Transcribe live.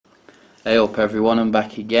Hey up everyone, I'm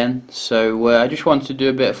back again. So I just want to do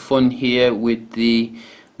a bit of fun here with the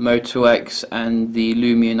Moto X and the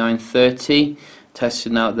Lumia 930,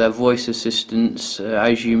 testing out their voice assistants.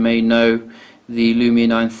 As you may know, the Lumia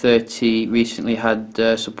 930 recently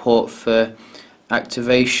had support for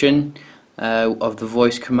activation of the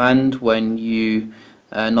voice command when you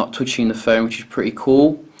are not touching the phone, which is pretty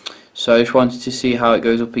cool. So I just wanted to see how it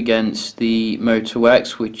goes up against the Moto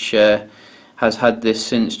X, which has had this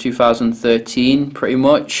since 2013 pretty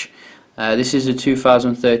much. This is a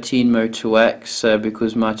 2013 Moto X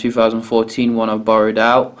because my 2014 one I borrowed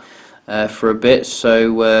out for a bit,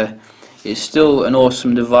 so it's still an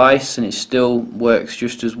awesome device and it still works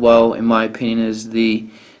just as well in my opinion as the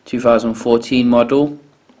 2014 model,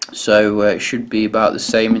 so it should be about the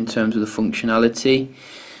same in terms of the functionality.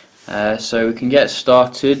 So we can get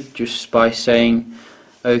started just by saying,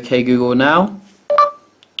 "Okay Google now,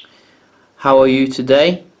 how are you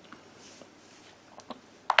today?"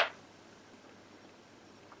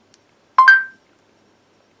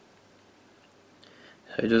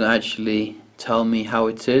 So it doesn't actually tell me how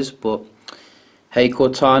it is, but "Hey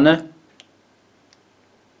Cortana,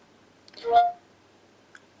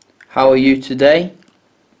 how are you today?"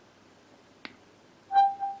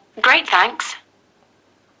 Great, thanks.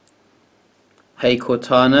 "Hey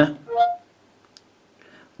Cortana,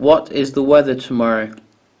 what is the weather tomorrow?"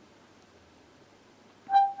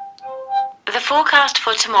 The forecast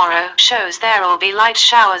for tomorrow shows there will be light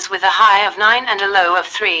showers with a high of 9 and a low of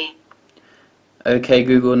 3. "Okay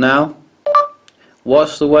Google now,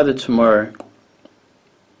 what's the weather tomorrow?"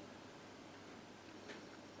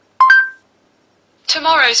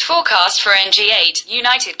 Tomorrow's forecast for NG8,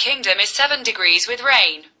 United Kingdom, is 7 degrees with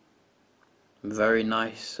rain. Very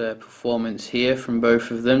nice performance here from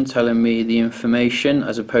both of them, telling me the information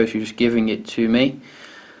as opposed to just giving it to me.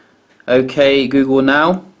 "Okay Google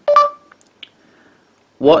now,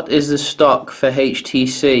 what is the stock for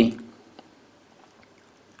HTC?"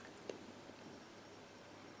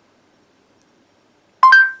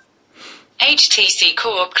 HTC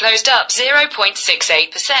Corp closed up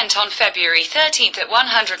 0.68% on February 13th at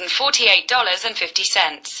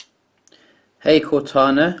 $148.50. "Hey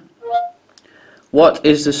Cortana, what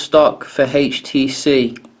is the stock for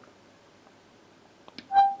HTC?"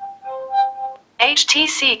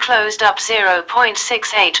 HTC closed up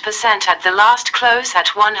 0.68% at the last close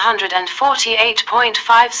at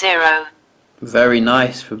 148.50. Very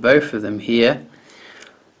nice for both of them here.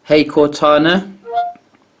 "Hey Cortana,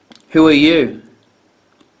 who are you?"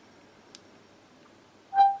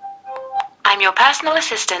 I'm your personal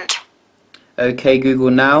assistant. "Okay Google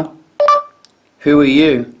now, who are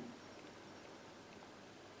you?"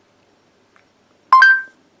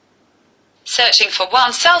 Searching for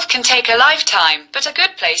oneself can take a lifetime, but a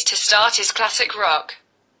good place to start is classic rock.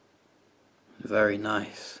 Very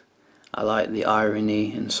nice. I like the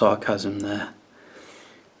irony and sarcasm there.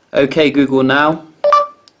 "Okay Google now,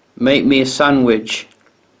 make me a sandwich."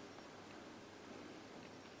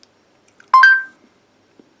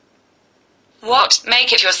 What?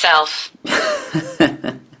 Make it yourself.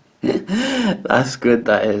 That's good,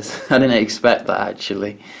 that is. I didn't expect that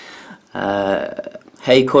actually.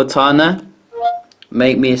 "Hey Cortana,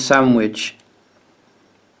 make me a sandwich."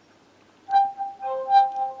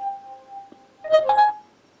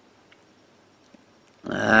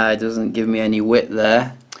 It doesn't give me any wit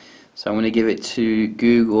there, so I'm going to give it to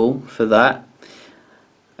Google for that.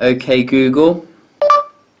 "Okay Google,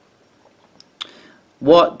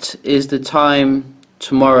 what is the time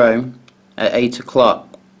tomorrow at 8 o'clock?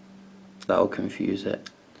 That'll confuse it.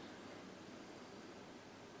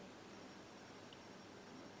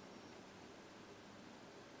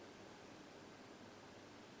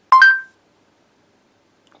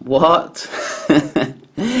 What?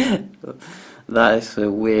 That is a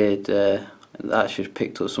weird, that's just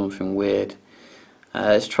picked up something weird.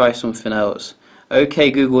 Let's try something else. "Okay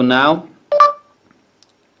Google now,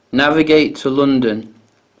 navigate to London."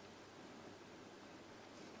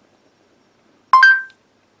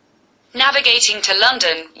 Navigating to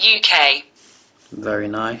London, UK. Very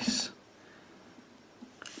nice.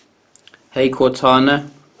 "Hey Cortana,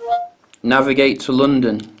 navigate to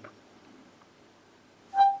London."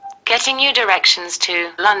 Getting you directions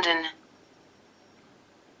to London.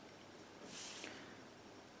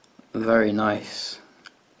 Very nice.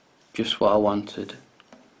 Just what I wanted.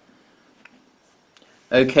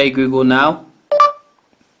 "Okay Google now,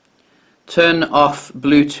 turn off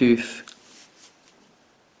Bluetooth."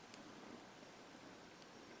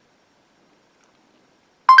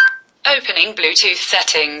 Opening Bluetooth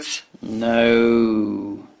settings.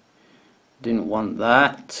 No, didn't want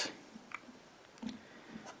that.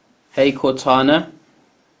 Hey Cortana,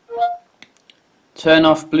 turn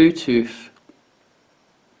off Bluetooth.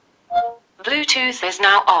 Bluetooth is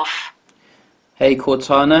now off. Hey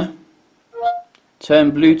Cortana,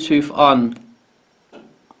 turn Bluetooth on.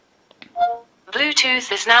 Bluetooth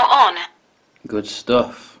is now on. Good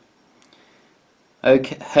stuff.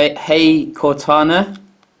 Okay, hey Cortana,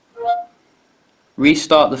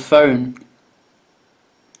 restart the phone.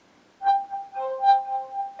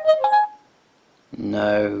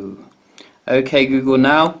 No. Okay Google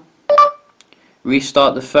now,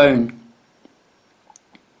 restart the phone.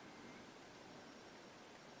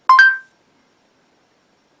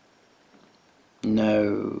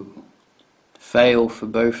 No. Fail for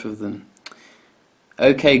both of them.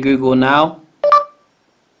 Okay Google now,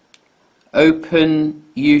 open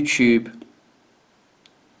YouTube.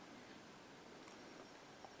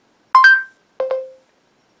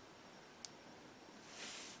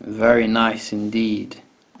 Very nice indeed.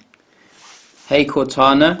 Hey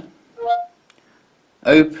Cortana,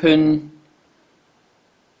 open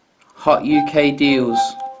Hot UK Deals.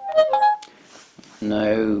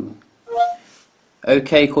 No.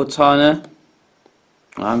 Okay Cortana,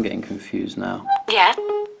 I'm getting confused now. Yeah.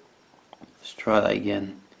 Let's try that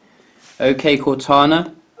again. Okay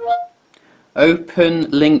Cortana, open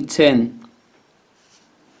LinkedIn.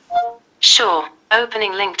 Sure.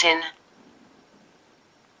 Opening LinkedIn.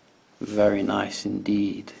 Very nice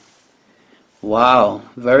indeed. Wow,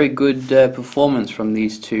 very good performance from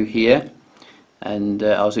these two here, and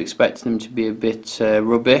I was expecting them to be a bit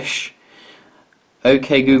rubbish.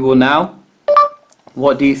 Okay Google now,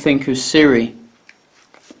 what do you think of Siri?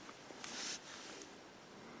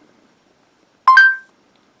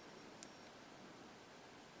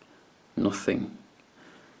 Nothing.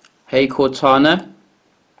 Hey Cortana,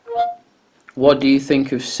 what do you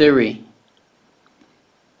think of Siri?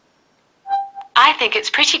 I think it's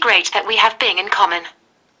pretty great that we have Bing in common.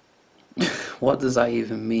 What does that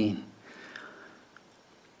even mean?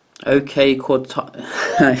 Okay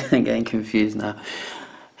Cortana, I'm getting confused now.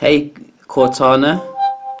 Hey Cortana,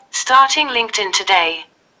 Starting LinkedIn today.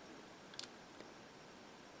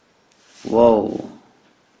 whoa.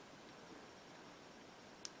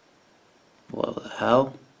 What the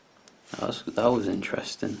hell? That was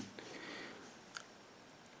interesting.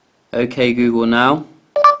 Okay Google now,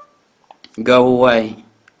 go away.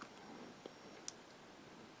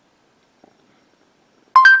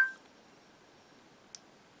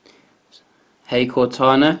 Hey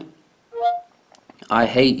Cortana, I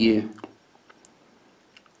hate you.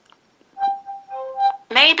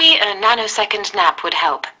 Maybe a nanosecond nap would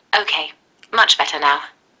help. Okay. Much better now.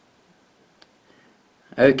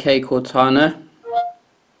 Okay Cortana,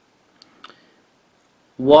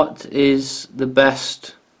 what is the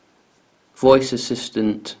best voice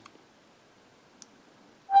assistant?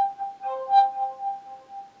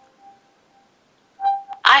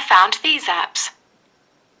 I found these apps.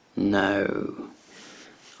 No.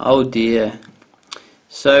 Oh dear.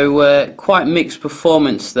 So quite mixed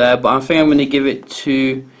performance there, but I think I'm going to give it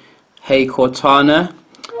to Hey Cortana.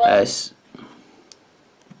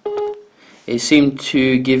 It seemed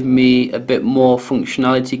to give me a bit more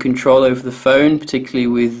functionality control over the phone, particularly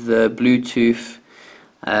with Bluetooth,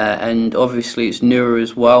 and obviously it's newer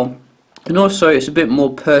as well. And also it's a bit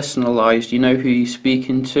more personalised, you know who you're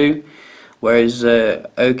speaking to, whereas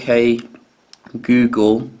OK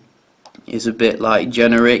Google is a bit like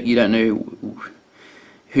generic. You don't know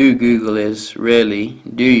who Google is really,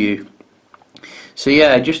 do you? So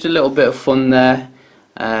yeah, just a little bit of fun there.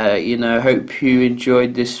 You know, hope you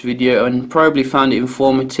enjoyed this video and probably found it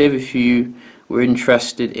informative if you were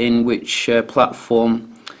interested in which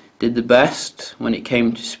platform did the best when it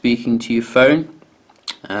came to speaking to your phone.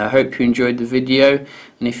 I hope you enjoyed the video,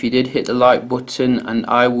 and if you did, hit the like button, and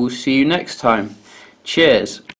I will see you next time. Cheers.